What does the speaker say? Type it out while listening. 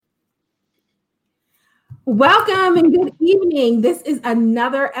Welcome and good evening. This is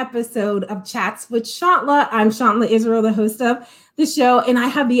another episode of Chats with Shantla. I'm Shantla Israel, the host of the show, and I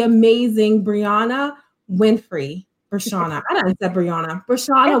have the amazing Brianna Winfrey. Brashana. I don't said Brianna.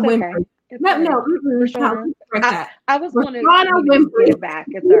 Brashana It's okay. Winfrey. It's No, all right. no, Rashana. correct I, that. I was wanting Brashana you to get Winfrey. it back.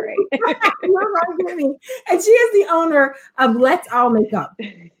 It's all right. You're right with me. And she is the owner of Let's All Make Up.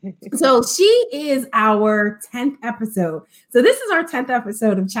 So she is our 10th episode. So this is our 10th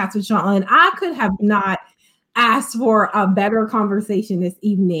episode of Chats with Shantla, and I could have not asked for a better conversation this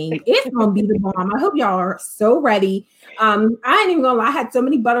evening. It's gonna be the bomb. I hope y'all are so ready. I ain't even gonna lie, I had so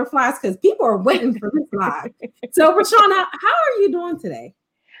many butterflies because people are waiting for this live. So Rashana, how are you doing today?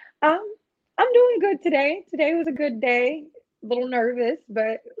 um, I'm doing good today. Today was a good day. A little nervous,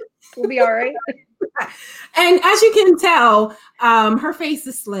 but we'll be all right. And as you can tell, her face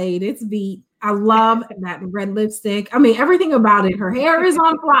is slayed. It's beat. I love that red lipstick. I mean, everything about it. Her hair is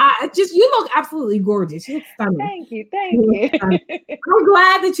on fly. It's just you look absolutely gorgeous. You look stunning. Thank you. Thank you. I'm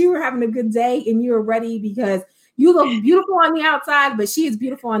glad that you were having a good day and you were ready because you look beautiful on the outside, but she is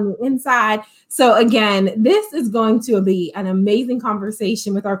beautiful on the inside. So again, this is going to be an amazing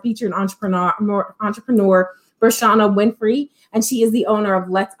conversation with our featured entrepreneur Brashana Winfrey, and she is the owner of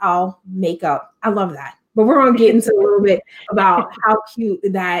Let's All Make Up. I love that. But we're going to get into a little bit about how cute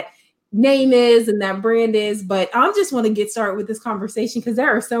that name is and that brand is. But I just want to get started with this conversation because there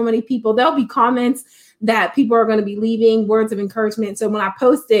are so many people. There'll be comments that people are going to be leaving, words of encouragement. So when I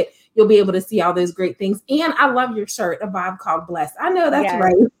post it, you'll be able to see all those great things. And I love your shirt, a vibe called Blessed. I know that's Yes.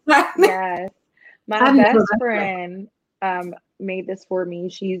 right. Yes. My I know best that's right. friend made this for me.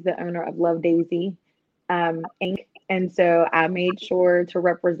 She's the owner of Love Daisy Inc. And so I made sure to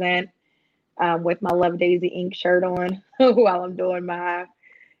represent with my Love Daisy Inc. shirt on while I'm doing my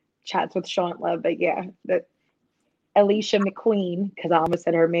chats with Shantla. But yeah, that Alicia McQueen, because I almost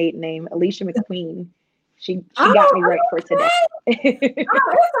said her maiden name, Alicia McQueen. She got me right for today. Oh, it's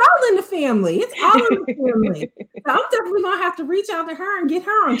all in the family. It's all in the family. So I'm definitely gonna have to reach out to her and get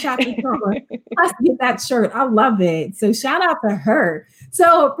her on chat with someone. Let's get that shirt. I love it. So shout out to her.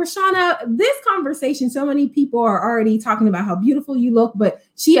 So Prashana, this conversation, so many people are already talking about how beautiful you look, but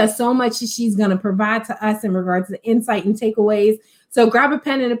she has so much that she's gonna provide to us in regards to insight and takeaways. So grab a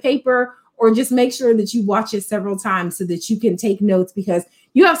pen and a paper, or just make sure that you watch it several times so that you can take notes because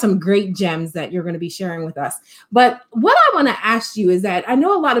you have some great gems that you're going to be sharing with us. But what I want to ask you is that I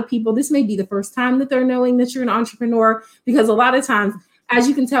know a lot of people, this may be the first time that they're knowing that you're an entrepreneur, because a lot of times, as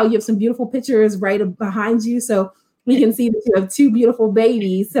you can tell, you have some beautiful pictures right behind you. So we can see that you have two beautiful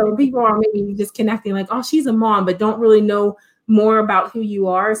babies. So people are maybe just connecting like, oh, she's a mom, but don't really know more about who you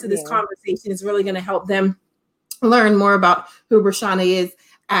are. So this conversation is really going to help them learn more about who Brashana is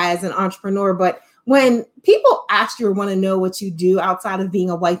as an entrepreneur. But when people ask you or want to know what you do outside of being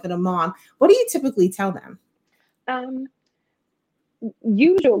a wife and a mom, what do you typically tell them?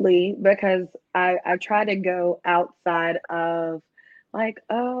 Usually because I try to go outside of like,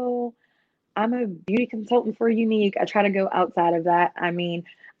 oh, I'm a beauty consultant for Unique. I try to go outside of that. I mean,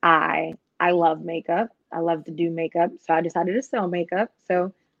 I love makeup. I love to do makeup. So I decided to sell makeup.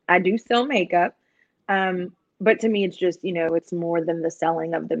 So I do sell makeup. But to me, it's just, it's more than the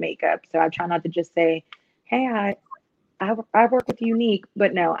selling of the makeup. So I try not to just say, hey, I work with Unique,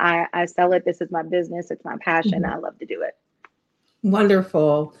 but no, I sell it. This is my business. It's my passion. I love to do it.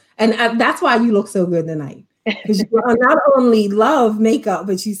 Wonderful. And that's why you look so good tonight. Because you not only love makeup,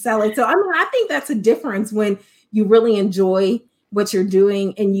 but you sell it. So I mean, I think that's a difference when you really enjoy what you're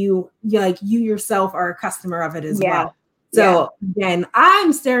doing and you yourself are a customer of it as well. So again,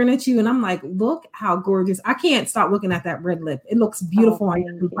 I'm staring at you and I'm like, look how gorgeous. I can't stop looking at that red lip. It looks beautiful on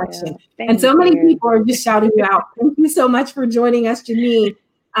your complexion. And so many people are just shouting you out. Thank you so much for joining us, Janine.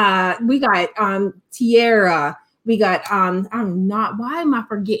 We got Tierra. We got I'm not, why am I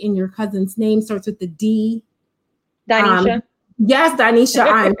forgetting your cousin's name? Starts with the D. Danisha. Yes, Danisha.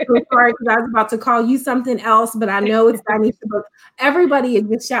 I'm so sorry because I was about to call you something else, but I know it's Danisha. But everybody is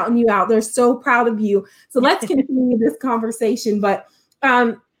just shouting you out. They're so proud of you. So let's continue this conversation. But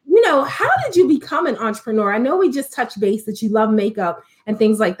how did you become an entrepreneur? I know we just touched base that you love makeup and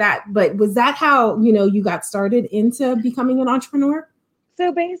things like that, but was that how you got started into becoming an entrepreneur?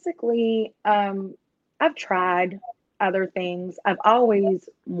 So basically, I've tried other things. I've always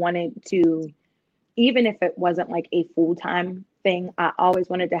wanted to, even if it wasn't like a full-time thing, I always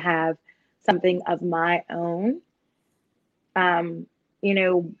wanted to have something of my own,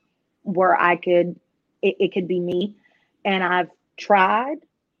 where it could be me. And I've tried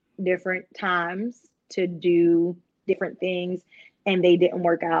different times to do different things and they didn't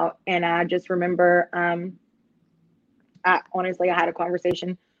work out. And I just remember, I had a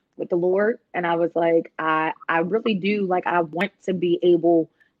conversation with the Lord. And I was like, I really do. Like, I want to be able,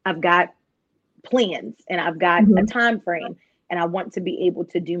 I've got plans and I've got a time frame, and I want to be able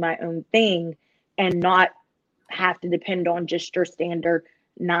to do my own thing and not have to depend on just your standard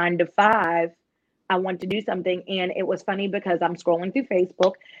 9 to 5. I want to do something. And it was funny because I'm scrolling through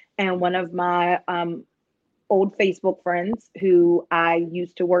Facebook, and one of my old Facebook friends who I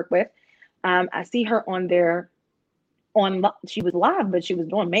used to work with, I see her on there she was live, but she was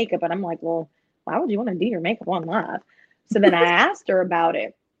doing makeup. And I'm like, well, why would you want to do your makeup on live? So then I asked her about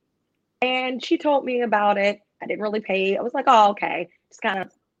it, and she told me about it. I didn't really pay. I was like, oh, okay. Just kind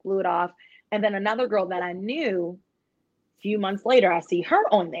of blew it off. And then another girl that I knew, a few months later, I see her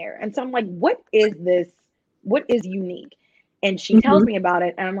on there. And so I'm like, what is this? What is unique? And she tells me about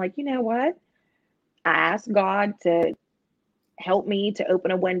it. And I'm like, you know what? I asked God to help me to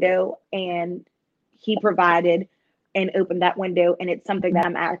open a window, and he provided and opened that window. And it's something that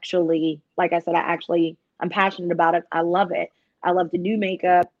I'm actually, like I said, I'm passionate about it. I love it. I love to do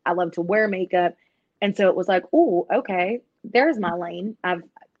makeup. I love to wear makeup. And so it was like, oh, okay, there's my lane.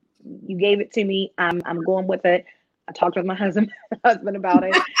 You gave it to me. I'm going with it. I talked with my husband about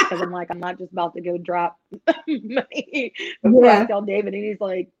it, because I'm like, I'm not just about to go drop money before I tell David. And he's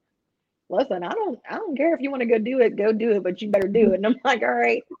like, listen, I don't care if you want to go do it, but you better do it. And I'm like, all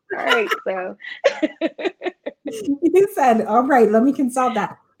right. So you said, all right, let me consult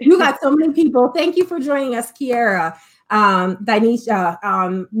that. You got so many people. Thank you for joining us, Kiara,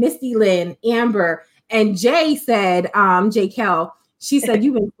 Dinesha, Misty Lynn, Amber, and Jay said, Jay Kell, she said,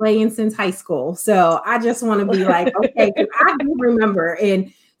 you've been playing since high school. So I just want to be like, okay, because I do remember.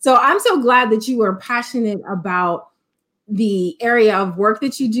 And so I'm so glad that you are passionate about the area of work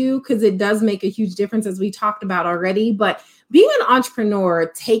that you do, because it does make a huge difference, as we talked about already. But being an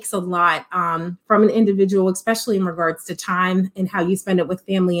entrepreneur takes a lot from an individual, especially in regards to time and how you spend it with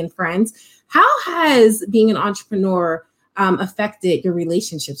family and friends. How has being an entrepreneur affected your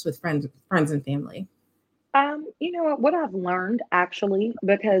relationships with friends and family? You know what I've learned, actually,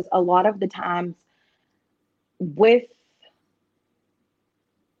 because a lot of the times with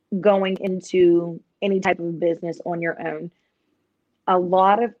going into any type of business on your own, a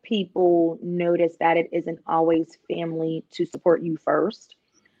lot of people notice that it isn't always family to support you first.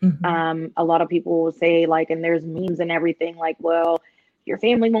 A lot of people will say, like, and there's memes and everything, like, well, your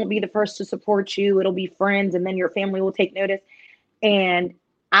family won't be the first to support you. It'll be friends, and then your family will take notice. And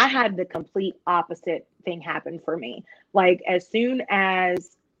I had the complete opposite thing happen for me. Like, as soon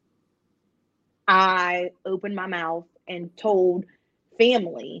as I opened my mouth and told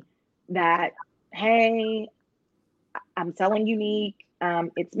family that, hey, I'm selling Younique,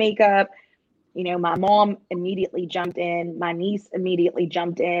 it's makeup, you know, my mom immediately jumped in, my niece immediately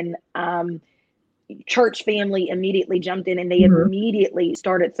jumped in, church family immediately jumped in, and they immediately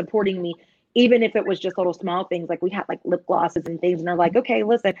started supporting me, even if it was just little small things. Like, we had like lip glosses and things, and they're like, okay,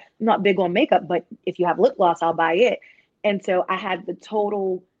 listen, I'm not big on makeup, but if you have lip gloss, I'll buy it. And so I had the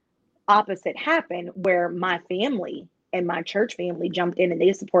total opposite happen, where my family and my church family jumped in, and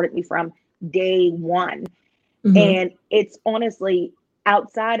they supported me from day one. And it's honestly,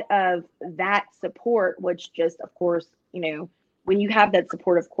 outside of that support, which just, of course, you know, when you have that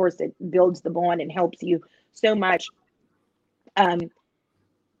support, of course, it builds the bond and helps you so much.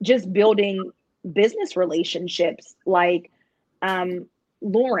 Just building business relationships, like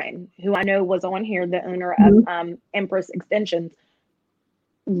Lauren, who I know was on here, the owner of Empress Extensions.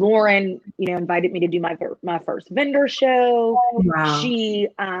 Lauren, you know, invited me to do my first vendor show. Wow.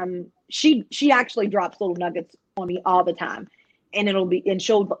 She actually drops little nuggets on me all the time, and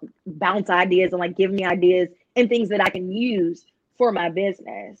she'll bounce ideas and like give me ideas and things that I can use for my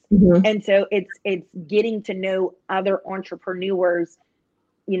business. And so it's getting to know other entrepreneurs,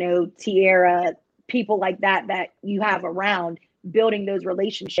 you know, Tiara, people like that you have around, building those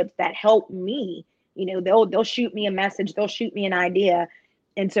relationships that help me. You know, they'll shoot me a message, they'll shoot me an idea.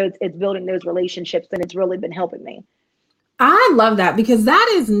 And so it's building those relationships, and it's really been helping me. I love that, because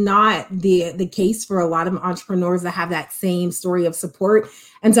that is not the case for a lot of entrepreneurs that have that same story of support.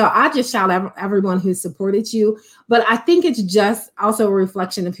 And so I just shout out everyone who supported you. But I think it's just also a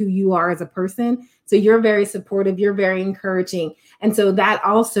reflection of who you are as a person. So you're very supportive, you're very encouraging. And so that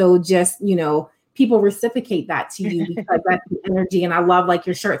also just, you know, people reciprocate that to you, because that's the energy. And I love, like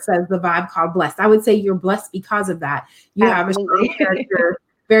your shirt says, the vibe called blessed. I would say you're blessed because of that. You Absolutely. Have a strong character,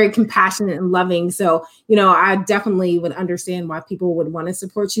 very compassionate and loving. So, you know, I definitely would understand why people would want to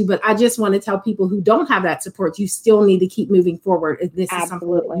support you. But I just want to tell people who don't have that support, you still need to keep moving forward if this is something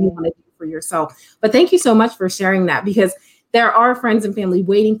that you want to do for yourself. But thank you so much for sharing that, because there are friends and family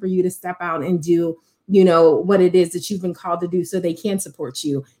waiting for you to step out and do what it is that you've been called to do so they can support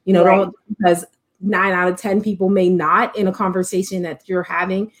you, Right. don't, because 9 out of 10 people may not in a conversation that you're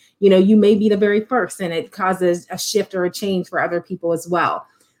having, you may be the very first, and it causes a shift or a change for other people as well.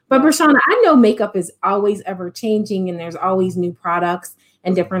 But Brashana, I know makeup is always ever changing and there's always new products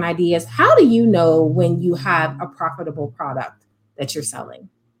and different ideas. How do you know when you have a profitable product that you're selling?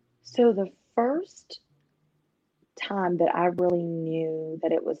 So the first time that I really knew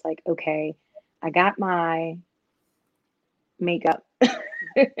that it was like, okay, I got my makeup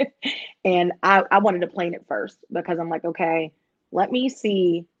and I wanted to plan it first because I'm like, okay, let me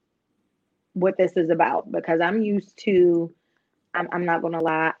see what this is about because I'm used to, I'm not going to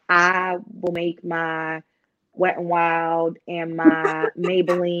lie, I will make my Wet and Wild and my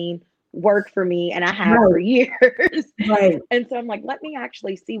Maybelline work for me, and I have for Right, years. right. And so I'm like, let me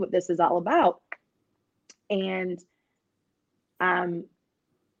actually see what this is all about. And um,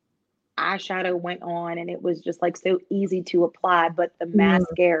 eyeshadow went on, and it was just like so easy to apply. But the Mm,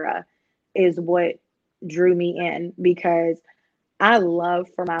 mascara is what drew me in because I love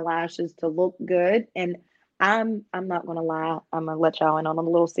for my lashes to look good. And I'm not gonna lie, I'm gonna let y'all in on a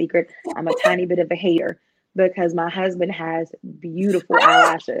little secret. I'm a tiny bit of a hater because my husband has beautiful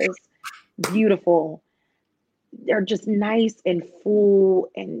eyelashes. Beautiful. They're just nice and full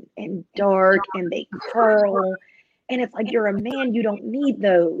and dark and they curl. And it's like you're a man, you don't need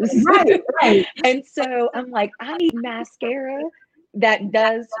those. right, right, And so I'm like, I need mascara that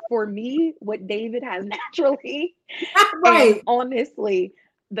does for me what David has naturally. And right. honestly,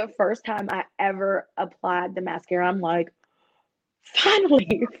 the first time I ever applied the mascara, I'm like,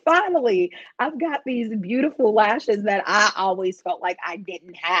 finally, finally, I've got these beautiful lashes that I always felt like I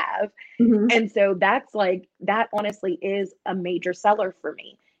didn't have. Mhm. And so that's like, that honestly is a major seller for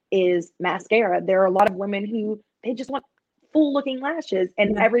me is mascara. There are a lot of women who they just want full looking lashes,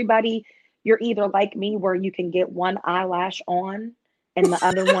 and Yeah. everybody, you're either like me where you can get one eyelash on and the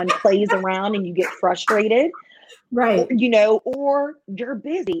other one plays around and you get frustrated, or, Right. or you're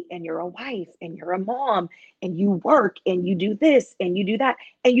busy and you're a wife and you're a mom and you work and you do this and you do that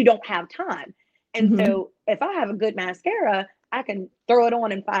and you don't have time. And Mhm. so if I have a good mascara, I can throw it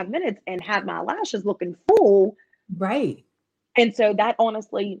on in 5 minutes and have my lashes looking full. Right. And so that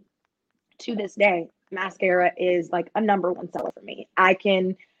honestly, to this day, mascara is like a number one seller for me. I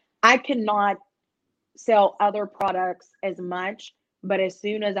cannot sell other products as much, but as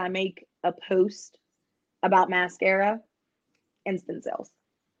soon as I make a post about mascara, instant sales.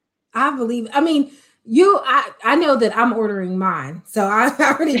 I believe. I mean, I know that I'm ordering mine, so I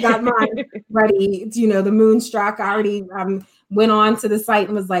already got mine ready. The Moonstruck. I already went on to the site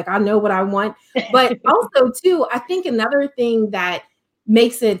and was like, I know what I want. But also, too, I think another thing that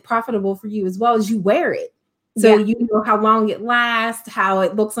makes it profitable for you as well is you wear it. So Yeah, you know how long it lasts, how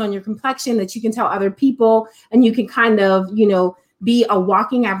it looks on your complexion, that you can tell other people, and you can kind of, be a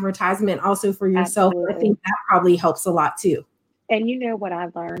walking advertisement also for yourself. I absolutely. think that probably helps a lot too. And you know what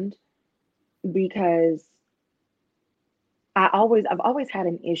I've learned? Because I've always had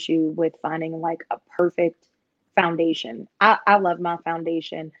an issue with finding like a perfect foundation. I love my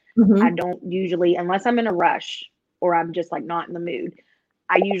foundation. I Mhm. don't usually, unless I'm in a rush or I'm just like not in the mood,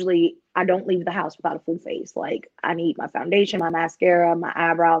 I don't leave the house without a full face. Like I need my foundation, my mascara, my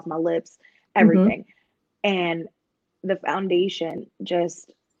eyebrows, my lips, Mhm. everything. And the foundation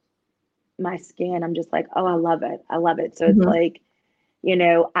just my skin, I'm just like, oh, I love it. I love it. So it's Mhm. like,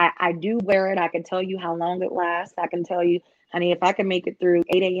 I do wear it. I can tell you how long it lasts. I can tell you, honey, if I can make it through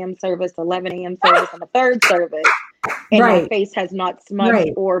 8 a.m. service, 11 a.m. service, and the third service, and my Right, face has not smudged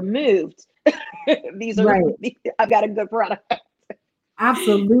right, or moved, right. I've got a good product.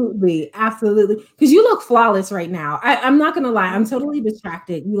 Absolutely, absolutely. Because you look flawless right now. I'm not gonna lie, I'm totally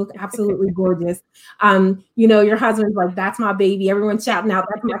distracted. You look absolutely gorgeous. Your husband's like, that's my baby. Everyone's shouting out,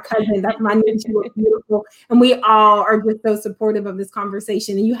 that's my cousin, that's my niece. You look beautiful. And we all are just so supportive of this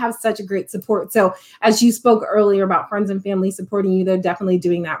conversation. And you have such a great support. So as you spoke earlier about friends and family supporting you, they're definitely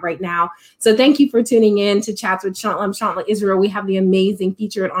doing that right now. So thank you for tuning in to Chats with Shantla. I'm Shantla Israel. We have the amazing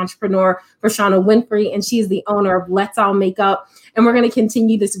featured entrepreneur, Prashana Winfrey, and she's the owner of Let's All Makeup. And we're going to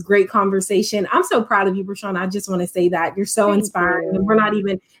continue this great conversation. I'm so proud of you, Prashana. I just want to say that you're so Thank inspiring. And we're you. not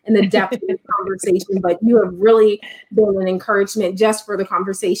even in the depth of this conversation, but you have really been an encouragement just for the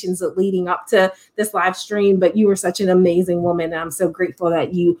conversations that leading up to this live stream. But you are such an amazing woman. And I'm so grateful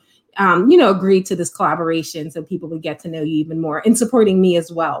that you agreed to this collaboration so people would get to know you even more and supporting me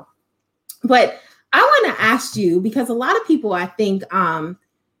as well. But I want to ask you, because a lot of people, I think,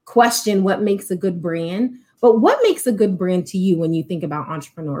 question what makes a good brand. But what makes a good brand to you when you think about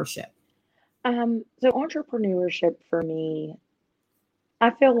entrepreneurship? So entrepreneurship for me,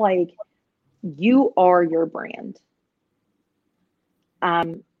 I feel like you are your brand.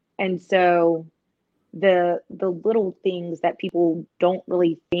 And so the little things that people don't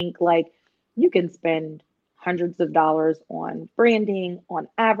really think, like you can spend hundreds of dollars on branding, on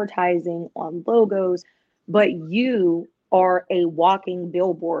advertising, on logos, but you are a walking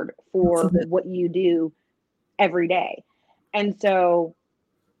billboard for Absolutely. what you do every day. And so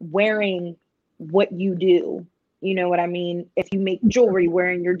wearing what you do, you know what I mean? If you make jewelry,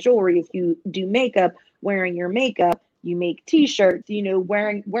 wearing your jewelry, if you do makeup, wearing your makeup, you make t-shirts, you know,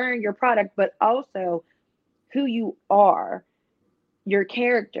 wearing your product, but also who you are, your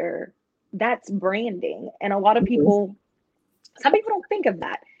character, that's branding. And a lot of people, some people don't think of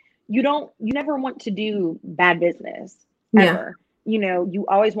that. You never want to do bad business Yeah. ever. You know, you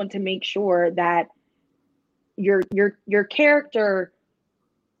always want to make sure that your character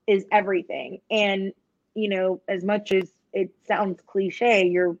is everything. And, you know, as much as it sounds cliche,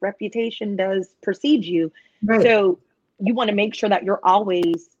 your reputation does precede you. Right. So you want to make sure that you're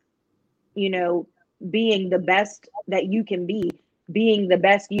always, you know, being the best that you can be, being the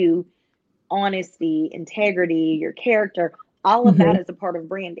best you, honesty, integrity, your character, all of that Mhm. is a part of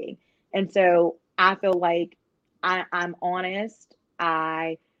branding. And so I feel like I'm honest.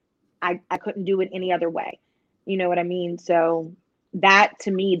 I couldn't do it any other way. You know what I mean? So that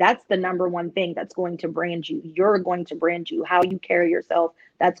to me, that's the number one thing that's going to brand you. You're going to brand you. How you carry yourself,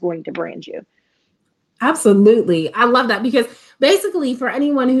 that's going to brand you. Absolutely. I love that because basically, for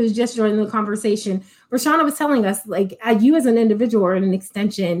anyone who's just joining the conversation, Rashana was telling us like you as an individual are an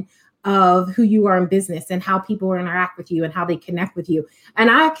extension of who you are in business and how people interact with you and how they connect with you. And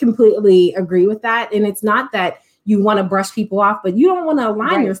I completely agree with that. And it's not that you want to brush people off, but you don't want to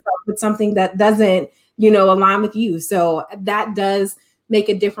align Right. yourself with something that doesn't, you know, align with you. So that does make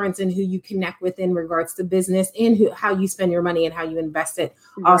a difference in who you connect with in regards to business and how you spend your money and how you invest it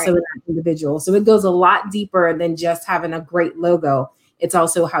also in Right. that individual. So it goes a lot deeper than just having a great logo. It's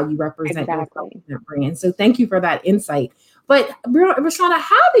also how you represent yourself Exactly. in that brand. So thank you for that insight. But Rashana,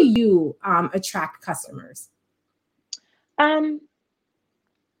 how do you attract customers? Um,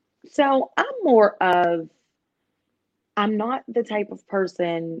 so I'm not the type of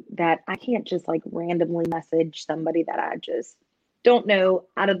person that I can't just like randomly message somebody that I just don't know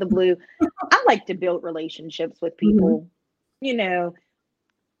out of the blue. I like to build relationships with Mhm. people, you know,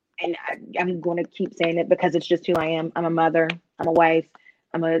 and I'm going to keep saying it because it's just who I am. I'm a mother, I'm a wife,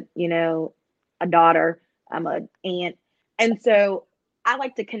 I'm a, you know, a daughter, I'm a aunt. And so I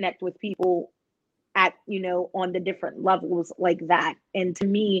like to connect with people at, you know, on the different levels like that. And to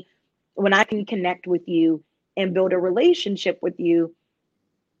me, when I can connect with you and build a relationship with you,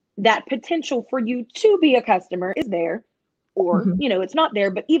 that potential for you to be a customer is there, or, Mhm. you know, it's not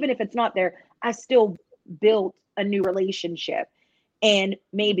there. But even if it's not there, I still built a new relationship. And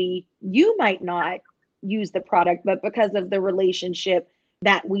maybe you might not use the product, but because of the relationship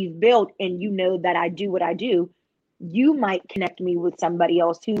that we've built, and you know that I do what I do, you might connect me with somebody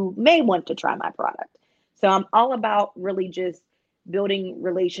else who may want to try my product. So I'm all about really just building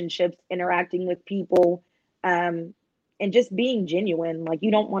relationships, interacting with people, um, and just being genuine. Like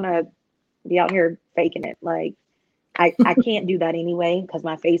you don't want to be out here faking it. Like I can't do that anyway because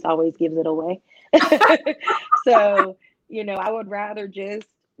my face always gives it away. So, you know, I would rather just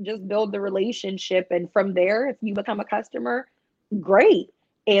build the relationship, and from there, if you become a customer, great.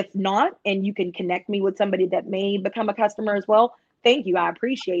 If not, and you can connect me with somebody that may become a customer as well, thank you. I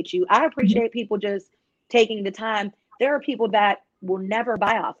appreciate you. I appreciate people just taking the time. There are people that will never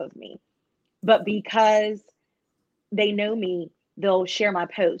buy off of me, but because they know me, they'll share my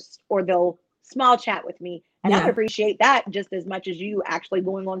posts or they'll small chat with me. And I Yeah. appreciate that just as much as you actually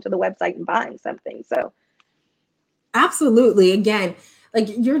going onto the website and buying something. So Absolutely. Again, like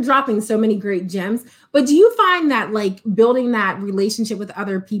you're dropping so many great gems, but do you find that like building that relationship with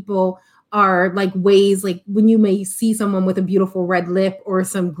other people are like ways like when you may see someone with a beautiful red lip or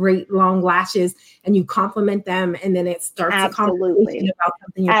some great long lashes and you compliment them and then it starts a conversation absolutely. about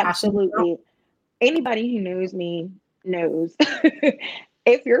something you're passionate about? Absolutely. Anybody who knows me knows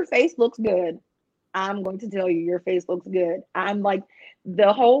if your face looks good, I'm going to tell you your face looks good. I'm like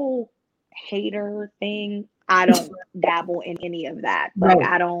the whole hater thing. I don't dabble in any of that. Like Right.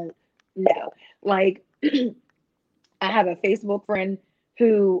 I don't know. Like I have a Facebook friend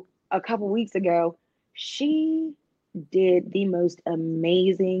who a couple weeks ago, she did the most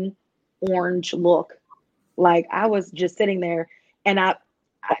amazing orange look. Like I was just sitting there, and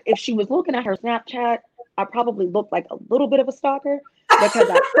if she was looking at her Snapchat, I probably looked like a little bit of a stalker because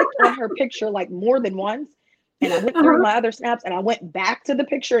I clicked on her picture like more than once, and I went through Uh-huh. my other snaps and I went back to the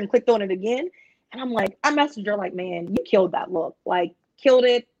picture and clicked on it again, and I'm like, I messaged her like, man, you killed that look, like killed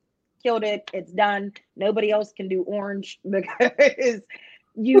it, killed it. It's done. Nobody else can do orange because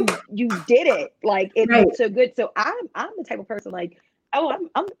you did it. Like it Right. looked so good. So I'm the type of person like, oh,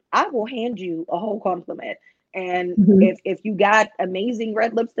 I will hand you a whole compliment. And Mhm. if you got amazing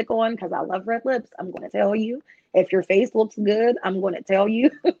red lipstick on, because I love red lips, I'm going to tell you. If your face looks good, I'm going to tell you.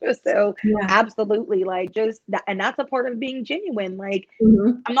 So Yeah. absolutely, like just that, and that's a part of being genuine. Like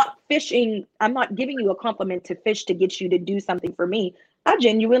Mhm. I'm not fishing. I'm not giving you a compliment to fish to get you to do something for me. I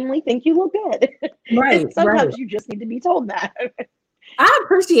genuinely think you look good. And Right, right. sometimes you just need to be told that. I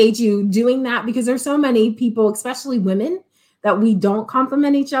appreciate you doing that because there's so many people, especially women, that we don't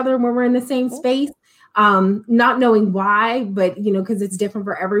compliment each other when we're in the same space. Not knowing why, but because it's different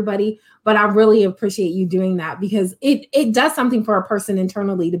for everybody. But I really appreciate you doing that because it does something for a person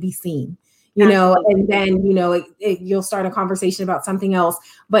internally to be seen. And Absolutely. then you'll start a conversation about something else.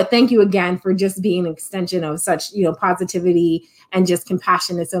 But thank you again for just being an extension of such positivity and just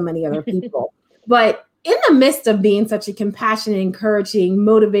compassion to so many other people. But in the midst of being such a compassionate, encouraging,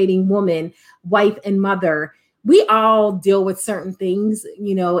 motivating woman, wife, and mother, we all deal with certain things,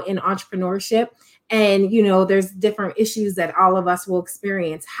 in entrepreneurship. And, there's different issues that all of us will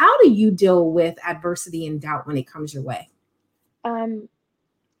experience. How do you deal with adversity and doubt when it comes your way? Um,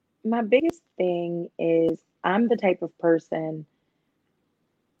 my biggest thing is I'm the type of person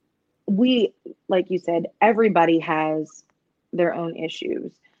we like you said, everybody has their own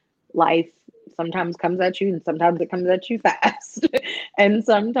issues. Life sometimes comes at you and sometimes it comes at you fast. And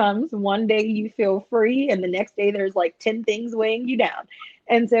sometimes one day you feel free and the next day there's like 10 things weighing you down.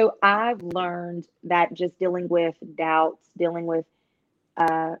 And so I've learned that just dealing with doubts, dealing with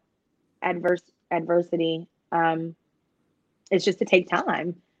uh adversity, it's just to take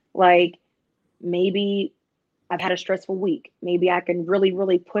time. Like maybe I've had a stressful week. Maybe I can really,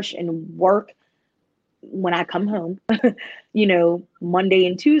 really push and work when I come home, Monday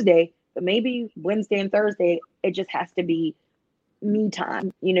and Tuesday, but maybe Wednesday and Thursday, it just has to be me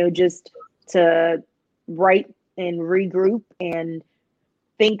time, just to write and regroup and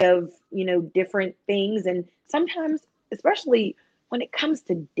think of, different things. And sometimes, especially when it comes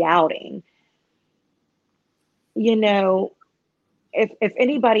to doubting, you know, if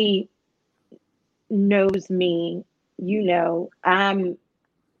anybody knows me, I'm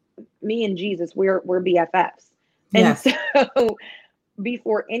me and Jesus, we're BFFs. And Yes. so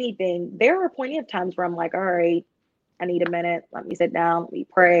before anything, there are plenty of times where I'm like, all right, I need a minute. Let me sit down. Let me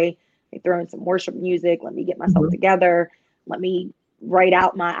pray. Let me throw in some worship music. Let me get myself Mhm. together. Let me write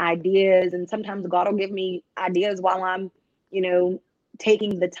out my ideas. And sometimes God will give me ideas while I'm, you know,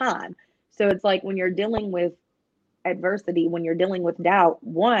 taking the time. So it's like when you're dealing with adversity, when you're dealing with doubt,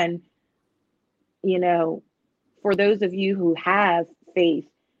 one, you know, for those of you who have faith,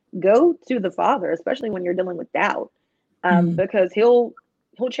 go to the Father, especially when you're dealing with doubt, Mhm. because he'll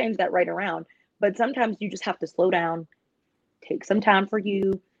change that right around. But sometimes you just have to slow down, take some time for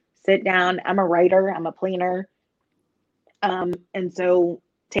you, sit down. I'm a writer, I'm a planner, and so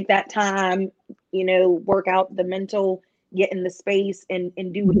take that time, work out the mental, get in the space, and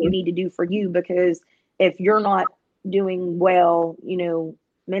do what you Mhm. need to do for you. Because if you're not doing well,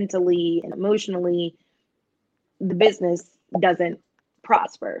 mentally and emotionally, the business doesn't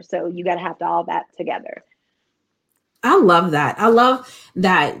prosper. So you got to have to all that together. I love that. I love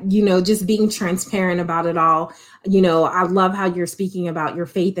that, just being transparent about it all. I love how you're speaking about your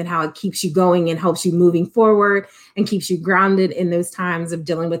faith and how it keeps you going and helps you moving forward and keeps you grounded in those times of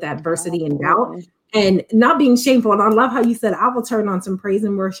dealing with adversity and doubt Absolutely. and not being shameful. And I love how you said, I will turn on some praise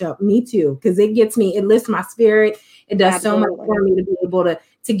and worship. Me too, because it lifts my spirit. It does so much for Absolutely. me to be able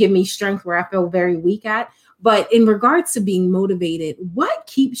to give me strength where I feel very weak at. But in regards to being motivated, what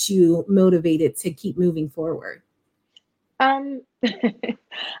keeps you motivated to keep moving forward? Um,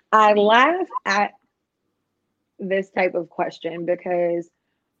 I laugh at this type of question because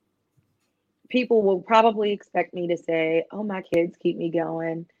people will probably expect me to say, "Oh, my kids keep me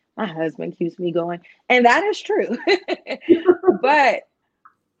going. My husband keeps me going." And that is true. But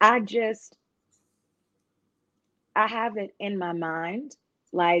I just I have it in my mind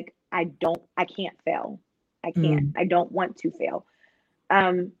like I can't fail. I can't. Mm. I don't want to fail.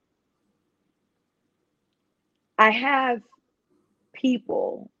 Um I have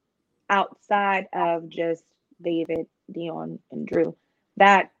people outside of just David, Dion, and Drew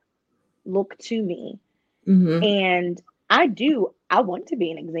that look to me. Mhm. And I want to be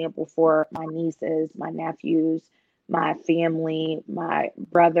an example for my nieces, my nephews, my family, my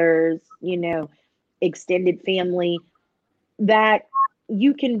brothers, extended family, that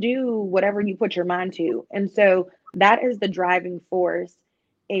you can do whatever you put your mind to. And so that is the driving force,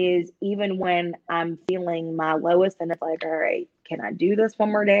 is even when I'm feeling my lowest and it's like, all right, can I do this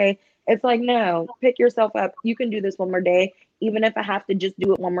one more day? It's like, no, pick yourself up. You can do this one more day, even if I have to just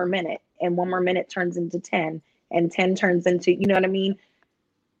do it one more minute, and one more minute turns into 10, and 10 turns into, you know what I mean?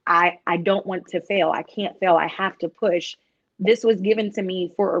 I don't want to fail. I can't fail. I have to push. This was given to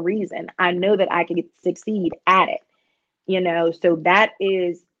me for a reason. I know that I can succeed at it, so that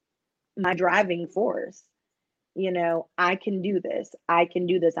is my driving force. I can do this. I can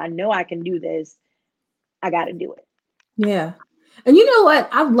do this. I know I can do this. I got to do it. Yeah. And you know what?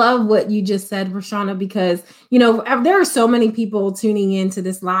 I love what you just said, Rashana, because, there are so many people tuning into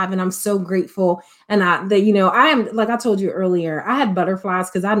this live, and I'm so grateful. And I am, like I told you earlier, I had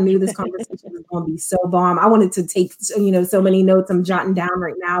butterflies because I knew this conversation was going to be so bomb. I wanted to take, so many notes I'm jotting down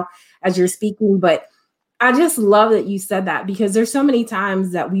right now as you're speaking, but I just love that you said that, because there's so many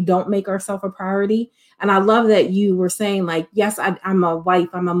times that we don't make ourselves a priority. And I love that you were saying, like, yes, I'm a wife,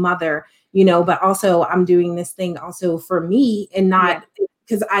 I'm a mother, but also I'm doing this thing also for me, and not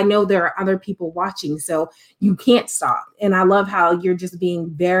because I know there are other people watching. So you can't stop. And I love how you're just being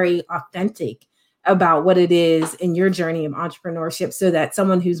very authentic about what it is in your journey of entrepreneurship, so that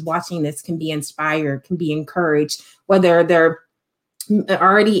someone who's watching this can be inspired, can be encouraged, whether they're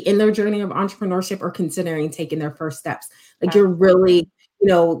already in their journey of entrepreneurship or considering taking their first steps. Like, you're really,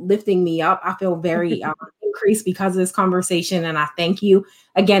 lifting me up. I feel very increased because of this conversation. And I thank you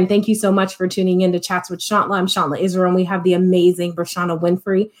again. Thank you so much for tuning in to Chats with Chantla. I'm Chantla Israel, and we have the amazing Rashana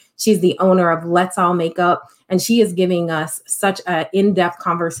Winfrey. She's the owner of Let's All Makeup, and she is giving us such an in-depth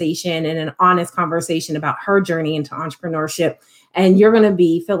conversation and an honest conversation about her journey into entrepreneurship. And you're going to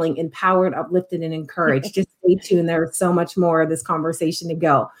be feeling empowered, uplifted, and encouraged. Just stay tuned. There's so much more of this conversation to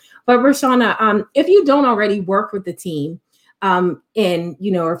go. But Rashana, if you don't already work with the team, or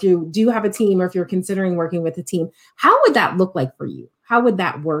if you do have a team, or if you're considering working with a team, how would that look like for you? How would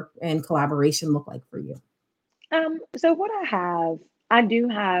that work and collaboration look like for you? So what I do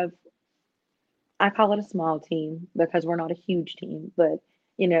have, I call it a small team because we're not a huge team, but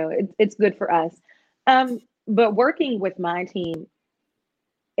it's good for us. But working with my team,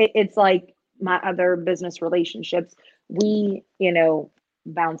 it's like my other business relationships. We,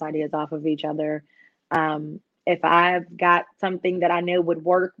 bounce ideas off of each other. If I've got something that I know would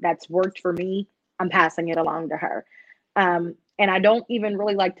work, that's worked for me, I'm passing it along to her. And I don't even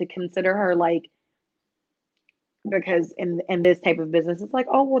really like to consider her like, because in this type of business, it's like,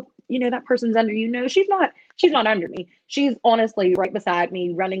 oh, well, that person's under you. No, she's not under me. She's honestly right beside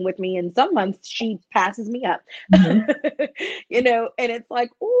me, running with me. And some months she passes me up, and it's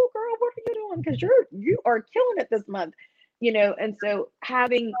like, oh girl, what are you doing? Because you are killing it this month, and so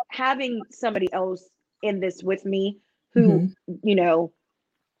having somebody else in this with me who,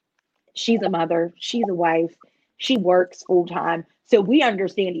 she's a mother, she's a wife, she works full time. So we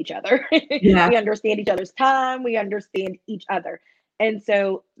understand each other. Yeah. We understand each other's time. We understand each other. And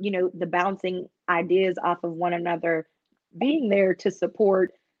so, the bouncing ideas off of one another, being there to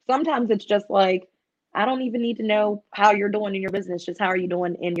support. Sometimes it's just like, I don't even need to know how you're doing in your business. Just how are you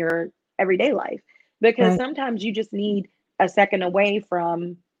doing in your everyday life? Because sometimes you just need a second away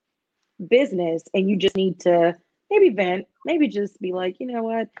from business, and you just need to maybe vent, maybe just be like, you know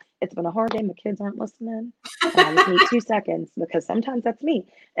what, it's been a hard day, my kids aren't listening, and I just need 2 seconds, because sometimes that's me.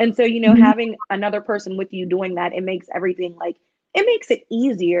 And so having another person with you doing that, it makes everything, like, it makes it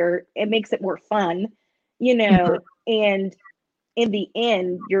easier, it makes it more fun, and in the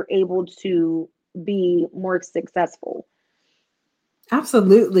end you're able to be more successful.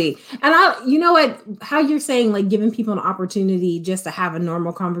 Absolutely. And how you're saying, like, giving people an opportunity just to have a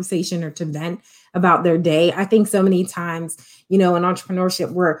normal conversation or to vent about their day. I think so many times, in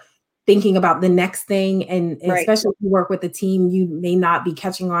entrepreneurship, we're thinking about the next thing. And especially if you work with a team, you may not be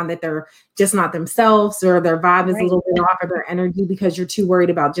catching on that they're just not themselves, or their vibe is a little bit off, or their energy, because you're too worried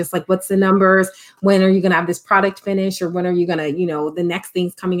about just like, what's the numbers? When are you going to have this product finished? Or when are you going to, the next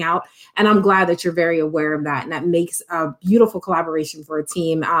thing's coming out? And I'm glad that you're very aware of that. And that makes a beautiful collaboration for a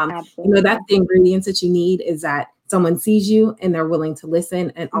team. That's the ingredients that you need, is that someone sees you and they're willing to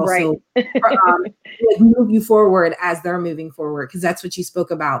listen, and also move you forward as they're moving forward. Because that's what you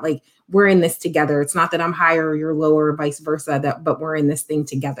spoke about. Like, we're in this together. It's not that I'm higher or you're lower, or vice versa, but we're in this thing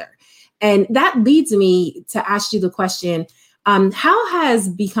together. And that leads me to ask you the question, how has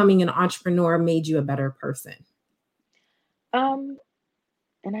becoming an entrepreneur made you a better person? And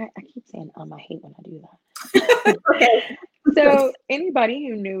I keep saying, I hate when I do that. Okay. So anybody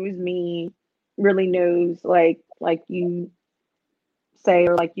who knows me really knows, like you say,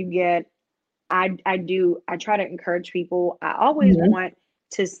 or like you get, I try to encourage people. I always want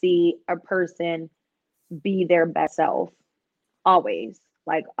to see a person be their best self. Always.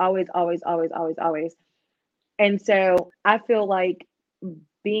 Like, always, always, always, always, always. And so I feel like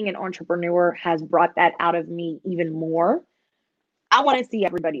being an entrepreneur has brought that out of me even more. I want to see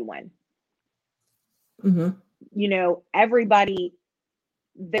everybody win. Mm-hmm. You know, everybody,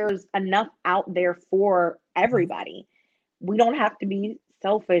 there's enough out there for everybody. We don't have to be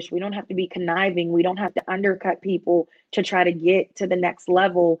selfish. We don't have to be conniving. We don't have to undercut people to try to get to the next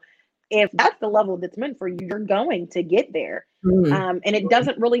level. If that's the level that's meant for you, you're going to get there. Mm-hmm. And it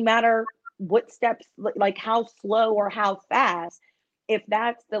doesn't really matter what steps, like how slow or how fast. If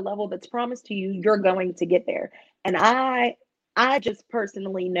that's the level that's promised to you, you're going to get there. And I just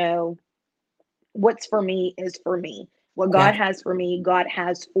personally know what's for me is for me. What God Yeah. has for me, God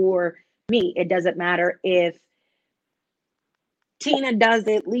has for me. It doesn't matter if Tina does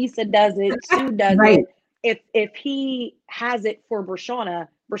it, Lisa does it, Sue does Right. it. If he has it for Brashana,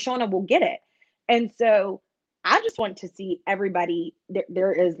 Brashana will get it. And so I just want to see everybody.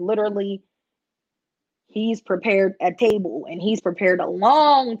 There is literally, he's prepared a table, and he's prepared a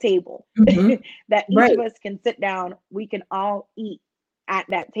long table Mm-hmm. that each Right. of us can sit down. We can all eat at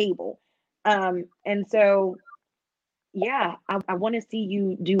that table. And so yeah, I want to see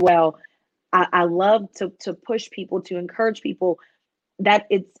you do well. I love to push people, to encourage people. That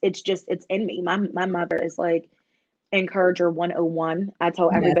it's just it's in me. My mother is like encourager 101. I tell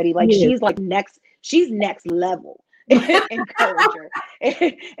Yes, everybody, like, he she's next level is. encourager.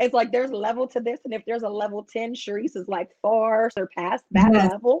 It's like there's a level to this, and if there's a level 10, Sharice is like far surpassed that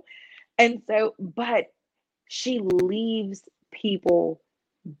Yes. level. And so, but she leaves people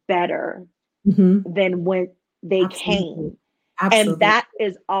better Mm-hmm. than when they Absolutely. came. And Absolutely. that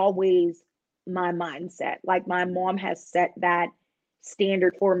is always my mindset. Like my mom has set that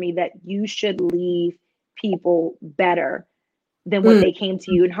standard for me, that you should leave people better than what Mm. they came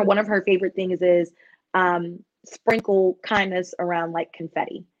to you. And one of her favorite things is sprinkle kindness around like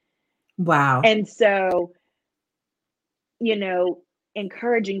confetti. Wow. And so, you know,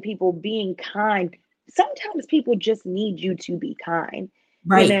 encouraging people, being kind. Sometimes people just need you to be kind.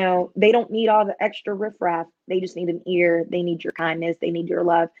 You Right. know, they don't need all the extra riffraff. They just need an ear. They need your kindness. They need your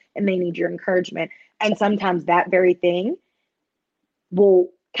love, and they need your encouragement. And sometimes that very thing will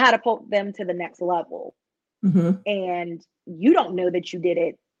catapult them to the next level. Mm-hmm. And you don't know that you did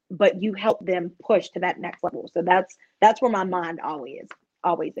it, but you help them push to that next level. So that's where my mind always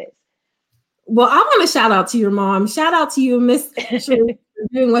is. Well, I want to shout out to your mom. Shout out to you, Miss Sharice, for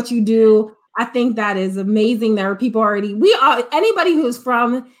doing what you do. I think that is amazing. There are people already, anybody who's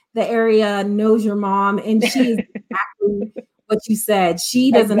from the area knows your mom, and she is exactly what you said.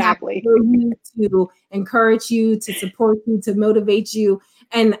 She doesn't have to Exactly. hear you to encourage you, to support you, to motivate you.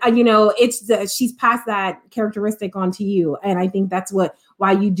 And she's passed that characteristic on to you. And I think that's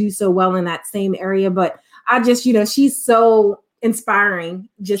why you do so well in that same area. But I just, she's so inspiring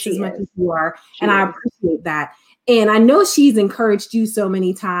just as She much is. as you are. She And I is. appreciate that. And I know she's encouraged you so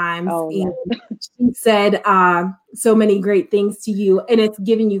many times. Oh And yeah. she said so many great things to you. And it's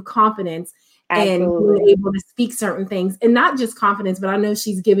giving you confidence and being Absolutely. able to speak certain things. And not just confidence, but I know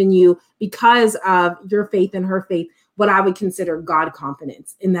she's given you, because of your faith and her faith, what I would consider God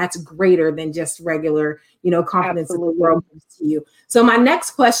confidence. And that's greater than just regular, confidence that the Absolutely. world gives to you. So my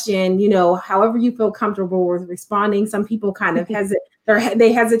next question, however you feel comfortable with responding, some people kind of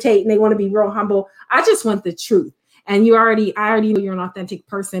they hesitate and they want to be real humble. I just want the truth. And I already know you're an authentic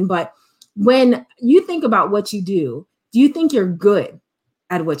person, but when you think about what you do you think you're good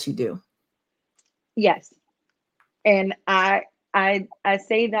at what you do? Yes. And I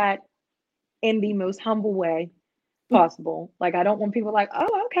say that in the most humble way possible. Like I don't want people like,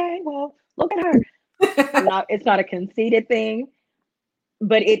 oh, okay, well, look at her. It's not a conceited thing,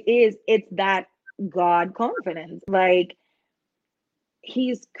 but it's that God confidence. Like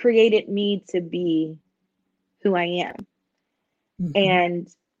he's created me to be who I am. Mhm. And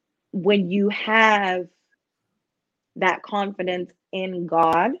when you have that confidence in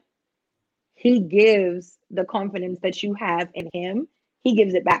God, he gives the confidence that you have in him, he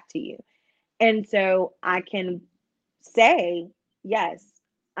gives it back to you. And so I can say, yes,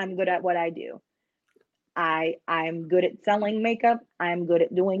 I'm good at what I do. I'm good at selling makeup. I'm good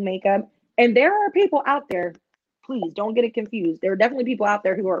at doing makeup. And there are people out there, please don't get it confused. There are definitely people out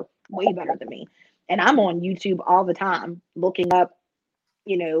there who are way better than me. And I'm on YouTube all the time looking up,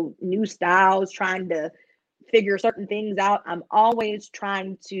 new styles, trying to figure certain things out. I'm always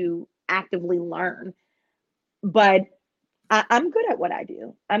trying to actively learn. But I'm good at what I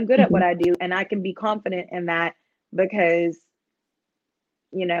do. I'm good at what Mhm. I do. And I can be confident in that because,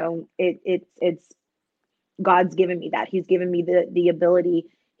 it's God's given me that. He's given me the ability.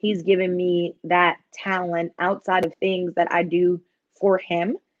 He's given me that talent outside of things that I do for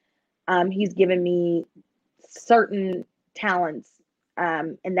him. He's given me certain talents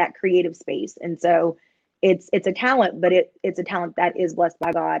in that creative space. And so it's a talent, but it's a talent that is blessed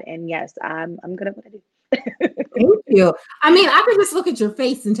by God. And yes, I'm good at what I do. Thank you. I mean, I could just look at your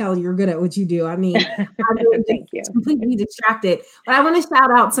face and tell you're good at what you do. I mean, I'm Thank you. completely distracted. But I want to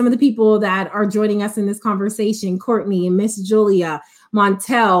shout out some of the people that are joining us in this conversation: Courtney, Miss Julia,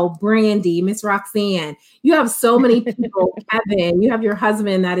 Montel, Brandy, Miss Roxanne. You have so many people. Kevin, you have your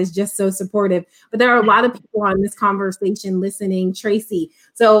husband that is just so supportive. But there are a lot of people on this conversation listening. Tracy.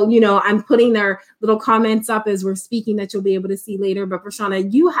 So, I'm putting their little comments up as we're speaking that you'll be able to see later. But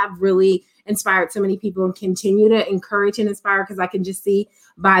Prashana, you have really inspired so many people and continue to encourage and inspire, because I can just see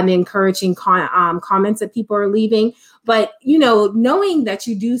by the encouraging comments that people are leaving. But, knowing that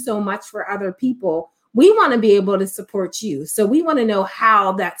you do so much for other people, we want to be able to support you. So we want to know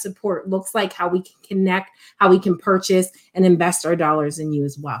how that support looks like, how we can connect, how we can purchase and invest our dollars in you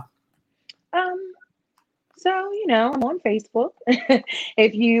as well. So, I'm on Facebook.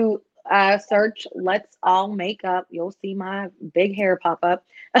 If you search Let's All Makeup, you'll see my big hair pop up,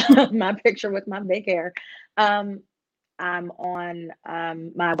 my picture with my big hair. I'm on,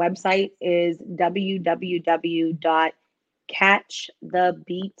 my website is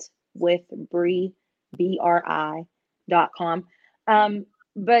www.catchthebeatwithbri.com.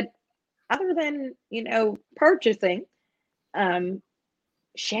 But other than, purchasing,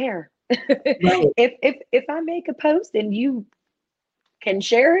 share. Right. If I make a post and you can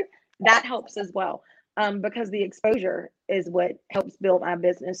share it, that helps as well. Because the exposure is what helps build my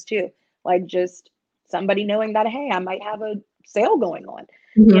business too. Like just somebody knowing that, hey, I might have a sale going on,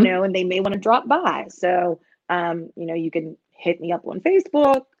 and they may want to drop by. So, you can hit me up on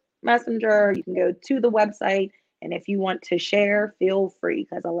Facebook Messenger. You can go to the website. And if you want to share, feel free,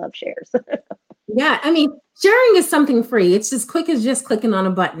 because I love shares. Yeah. I mean, sharing is something free. It's as quick as just clicking on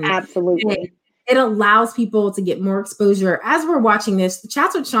a button. Absolutely. And it allows people to get more exposure. As we're watching this, the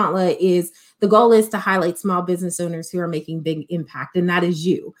Chats with Chantla the goal is to highlight small business owners who are making big impact, and that is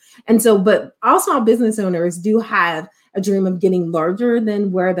you. And so, but all small business owners do have a dream of getting larger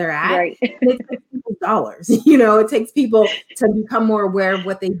than where they're at. Right. And it takes people dollars. It takes people to become more aware of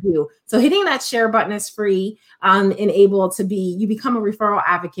what they do. So hitting that share button is free, and able to you become a referral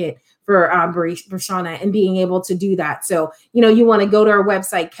advocate for Prashana, and being able to do that. So, you want to go to our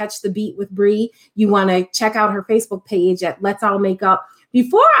website, Catch the Beat with Bri. You want to check out her Facebook page at Let's All Makeup.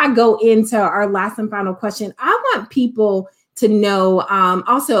 Before I go into our last and final question, I want people to know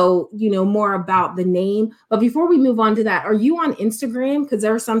also, more about the name. But before we move on to that, are you on Instagram? Because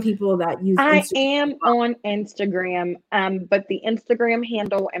there are some people that use Instagram. I am on Instagram, but the Instagram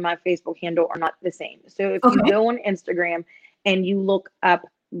handle and my Facebook handle are not the same. So if you go on Instagram and you look up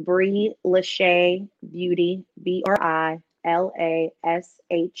Bri Lashay Beauty,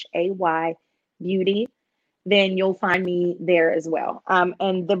 BRILASHAY Beauty, then you'll find me there as well.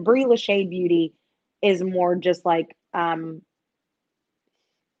 And the Bri Lashay Beauty is more just like,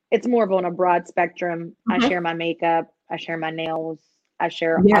 it's more of on a broad spectrum. I share my makeup, I share my nails, I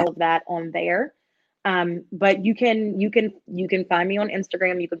share all of that on there. But you can find me on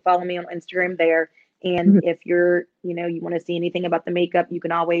Instagram. You can follow me on Instagram there. And if you're, you want to see anything about the makeup, you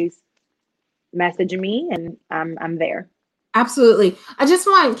can always message me, and I'm there. Absolutely.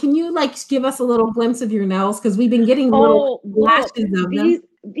 Can you give us a little glimpse of your nails? Because we've been getting little lashes of them.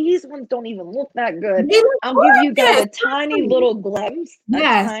 These ones don't even look that good. I'll give you guys a tiny little glimpse.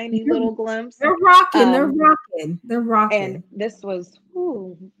 Yes. A tiny little glimpse. They're rocking. They're rocking. And this was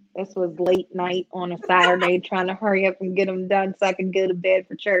late night on a Saturday, trying to hurry up and get them done so I can go to bed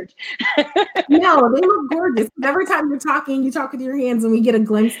for church. No, they look gorgeous. Every time you're talking, you talk with your hands, and we get a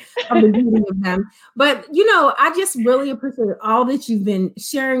glimpse of the beauty of them. But, I just really appreciate all that you've been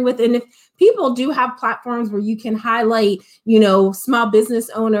sharing with. And if people do have platforms where you can highlight, small business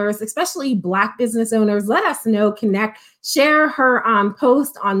owners, especially Black business owners, let us know, connect, share her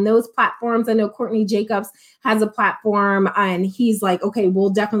post on those platforms. I know Courtney Jacobs has a platform, and he's like, okay, we'll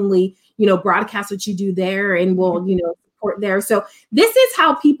definitely, broadcast what you do there, and we'll, support there. So this is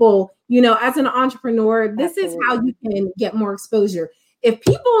how people, as an entrepreneur, this is how you can get more exposure. If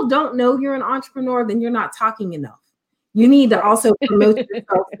people don't know you're an entrepreneur, then you're not talking enough. You need to also promote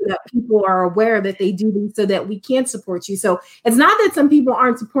yourself so that people are aware that they do these, so that we can support you. So it's not that some people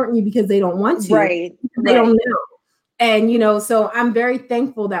aren't supporting you because they don't want to, right? They don't know. And, so I'm very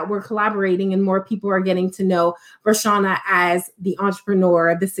thankful that we're collaborating, and more people are getting to know Prashana as the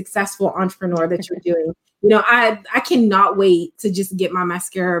entrepreneur, the successful entrepreneur that you're doing. I cannot wait to just get my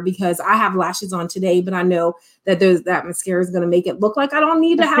mascara, because I have lashes on today, but I know that that mascara is going to make it look like I don't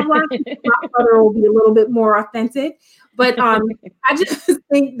need to have lashes. My color will be a little bit more authentic. But I just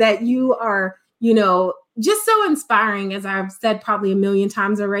think that you are, just so inspiring, as I've said probably a million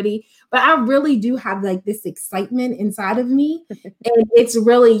times already, but I really do have like this excitement inside of me. And it's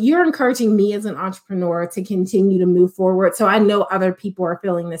really, you're encouraging me as an entrepreneur to continue to move forward. So I know other people are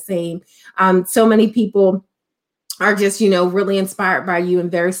feeling the same. So many people are just, really inspired by you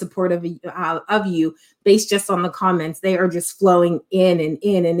and very supportive of you based just on the comments. They are just flowing in and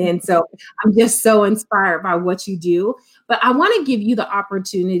in and in. So I'm just so inspired by what you do. But I want to give you the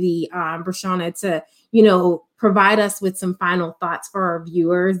opportunity, Brashana, to, provide us with some final thoughts for our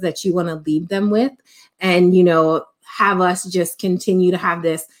viewers that you want to leave them with, and, have us just continue to have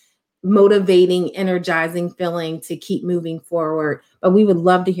this motivating, energizing feeling to keep moving forward. But we would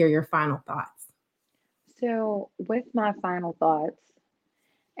love to hear your final thoughts. So, with my final thoughts,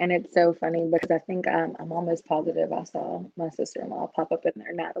 and it's so funny because I think I'm almost positive I saw my sister-in-law pop up in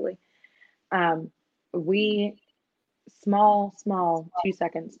there, Natalie. We, small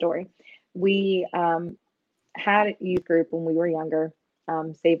 2-second story. We had a youth group when we were younger,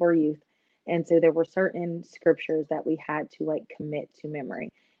 Save Our Youth. And so there were certain scriptures that we had to like commit to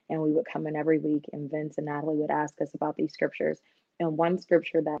memory. And we would come in every week, and Vince and Natalie would ask us about these scriptures. And one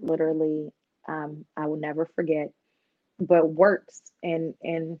scripture that literally I will never forget, but works in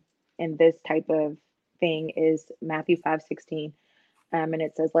this type of thing, is Matthew 5:16. And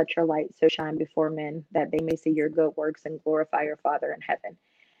it says, "Let your light so shine before men that they may see your good works and glorify your Father in heaven."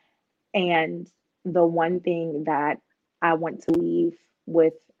 And the one thing that I want to leave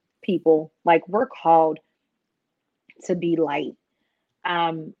with people, like, we're called to be light.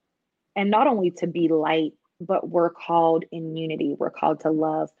 And not only to be light, but we're called in unity. We're called to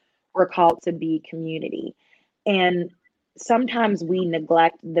love. We're called to be community. And sometimes we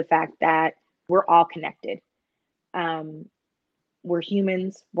neglect the fact that we're all connected. We're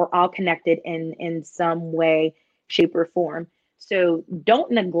humans. We're all connected in some way, shape, or form. So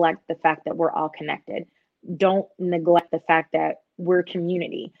don't neglect the fact that we're all connected. Don't neglect the fact that we're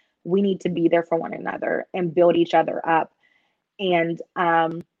community. We need to be there for one another and build each other up. And,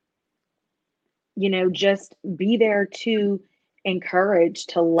 just be there to encourage,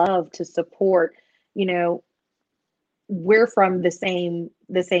 to love, to support. We're from the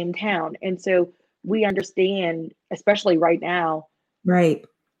same town. And so we understand, especially right now, right,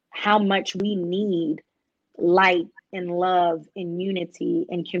 how much we need light and love and unity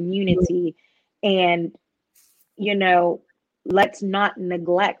and community. And, let's not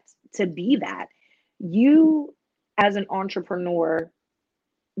neglect to be that. You, as an entrepreneur,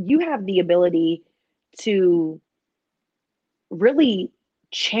 you have the ability to really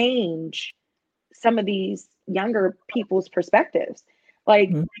change some of these younger people's perspectives. Like,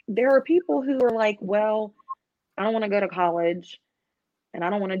 there are people who are like, well, I don't want to go to college and I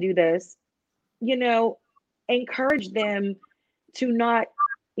don't want to do this. Encourage them to not,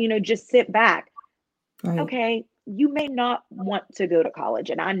 just sit back. right. Okay, you may not want to go to college,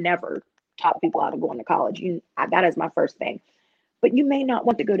 and I never taught people how to go into college. That is my first thing. But you may not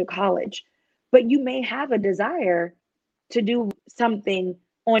want to go to college, but you may have a desire to do something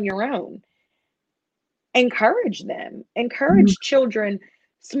on your own. Encourage them. Encourage children,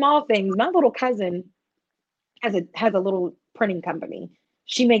 small things. My little cousin has a little printing company.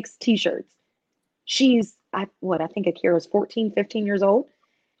 She makes t-shirts. She's, I think Akira's 14, 15 years old.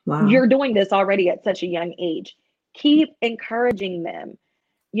 Wow. You're doing this already at such a young age. Keep encouraging them.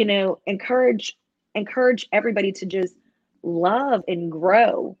 Encourage everybody to just love and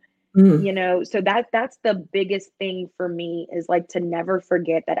grow. So that's the biggest thing for me, is like to never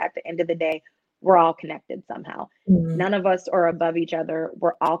forget that at the end of the day, we're all connected somehow. None of us are above each other.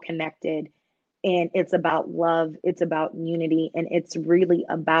 We're all connected, and it's about love. It's about unity, and it's really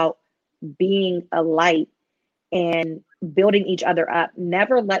about being a light and building each other up.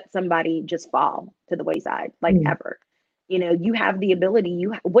 Never let somebody just fall to the wayside, like ever. You have the ability.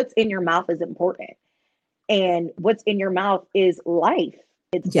 What's in your mouth is important, and what's in your mouth is life.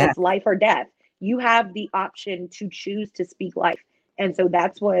 It's life or death. You have the option to choose to speak life. And so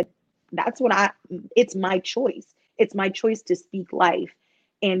it's my choice. It's my choice to speak life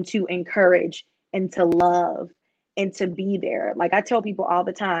and to encourage and to love and to be there. Like I tell people all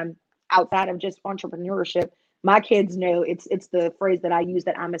the time, outside of just entrepreneurship, my kids know it's the phrase that I use,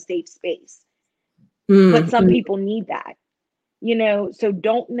 that I'm a safe space. But some people need that, so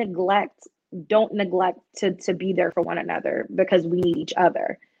don't neglect to be there for one another, because we need each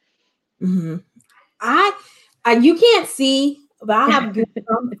other. I you can't see, but I have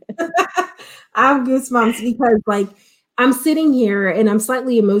goosebumps. I have goosebumps because, like, I'm sitting here and I'm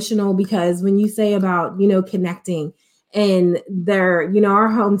slightly emotional, because when you say about, connecting, and there, our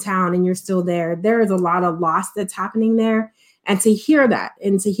hometown, and you're still there, there is a lot of loss that's happening there. And to hear that,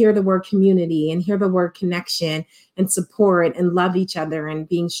 and to hear the word community, and hear the word connection and support and love each other and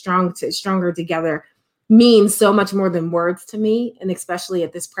being stronger together means so much more than words to me, and especially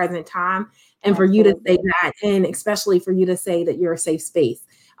at this present time. And for you to say that, and especially for you to say that you're a safe space.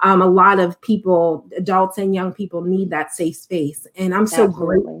 A lot of people, adults and young people, need that safe space. And I'm so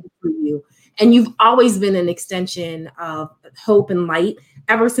grateful for you. And you've always been an extension of hope and light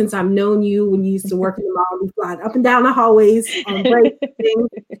ever since I've known you, when you used to work in the mall, you flying up and down the hallways on break things.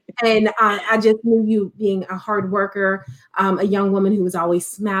 And I just knew you being a hard worker, a young woman who was always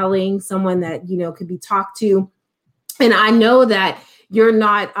smiling, someone that, you know, could be talked to. And I know that you're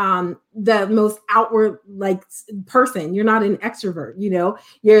not the most outward like person. You're not an extrovert, you know.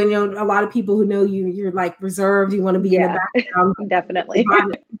 You're, you know, a lot of people who know you, you're like reserved. You want to be in the background. Definitely.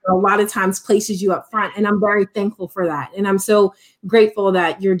 A lot of times places you up front. And I'm very thankful for that. And I'm so grateful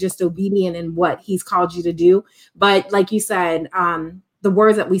that you're just obedient in what he's called you to do. But like you said, the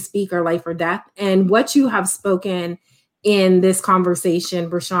words that we speak are life or death. And what you have spoken in this conversation,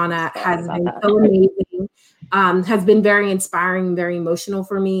 Brashana, has been so amazing. Has been very inspiring, very emotional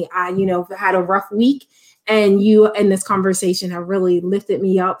for me. I, you know, had a rough week, and you in this conversation have really lifted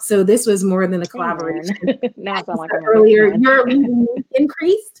me up. So this was more than a collaboration. Now I sound like earlier, your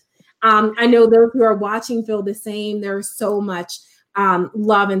increased. I know those who are watching feel the same. There's so much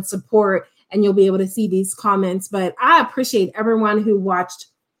love and support, and you'll be able to see these comments. But I appreciate everyone who watched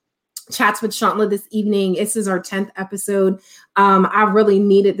Chats with Chantla this evening. This is our 10th episode. I really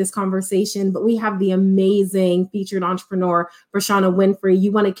needed this conversation, but we have the amazing featured entrepreneur, Brashana Winfrey.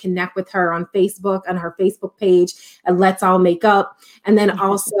 You want to connect with her on Facebook, on her Facebook page at Let's All Make Up. And then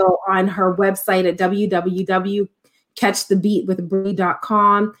also on her website at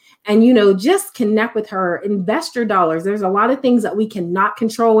www.catchthebeatwithbree.com. And, you know, just connect with her, invest your dollars. There's a lot of things that we cannot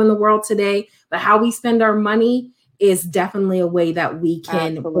control in the world today, but how we spend our money is definitely a way that we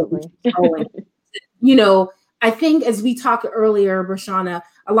can, you know, I think as we talked earlier, Brashana,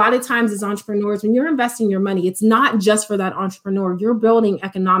 a lot of times as entrepreneurs, when you're investing your money, it's not just for that entrepreneur. You're building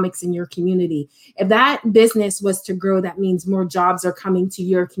economics in your community. If that business was to grow, that means more jobs are coming to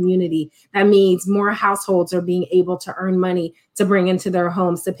your community. That means more households are being able to earn money to bring into their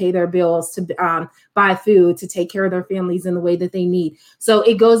homes, to pay their bills, to buy food, to take care of their families in the way that they need. So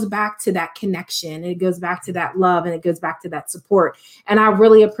it goes back to that connection. It goes back to that love, and it goes back to that support. And I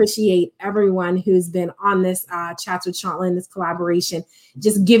really appreciate everyone who's been on this Chats with Chantla, in this collaboration,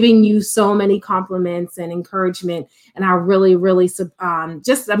 just giving you so many compliments and encouragement. And I really, really, I'm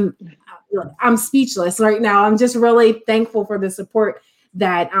speechless right now. I'm just really thankful for the support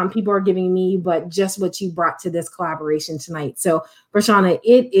that people are giving me, but just what you brought to this collaboration tonight. So, Brashana,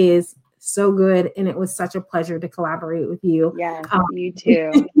 it is so good, and it was such a pleasure to collaborate with you. Yeah, you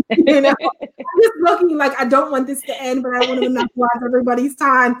too. You know, I'm just looking like I don't want this to end, but I want to monopolize everybody's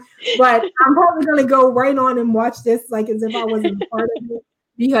time. But I'm probably going to go right on and watch this like as if I wasn't a part of it,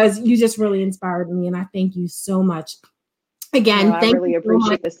 because you just really inspired me, and I thank you so much. Again, I really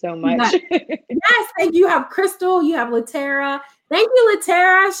appreciate this so much. Yes, thank you. You have Crystal, you have Latera. Thank you,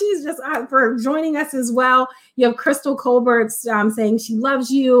 Latera. She's just for joining us as well. You have Crystal Colbert saying she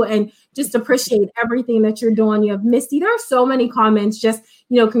loves you and just appreciate everything that you're doing. You have Misty. There are so many comments just,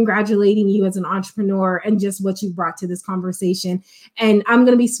 you know, congratulating you as an entrepreneur and just what you brought to this conversation. And I'm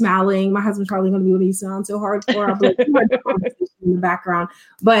going to be smiling. My husband's probably going to be what he sounds so hard for. I'll be like, conversation in the background.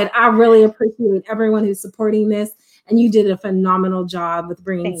 But I really appreciate everyone who's supporting this. And you did a phenomenal job with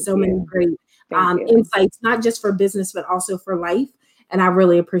bringing many great insights, not just for business, but also for life. And I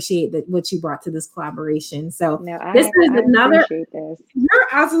really appreciate what you brought to this collaboration. So this is another, you're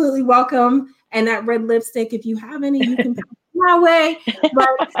absolutely welcome. And that red lipstick, if you have any, you can come my way. But,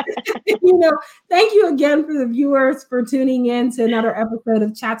 you know, thank you again for the viewers for tuning in to another episode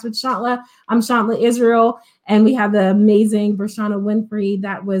of Chats with Chantla. I'm Chantla Israel, and we have the amazing Brashana Winfrey.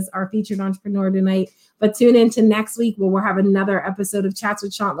 That was our featured entrepreneur tonight. But tune in to next week where we'll have another episode of Chats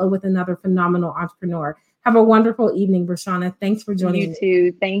with Chantla with another phenomenal entrepreneur. Have a wonderful evening, Brashana. Thanks for joining me.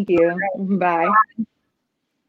 You too. Thank you. Bye. Bye.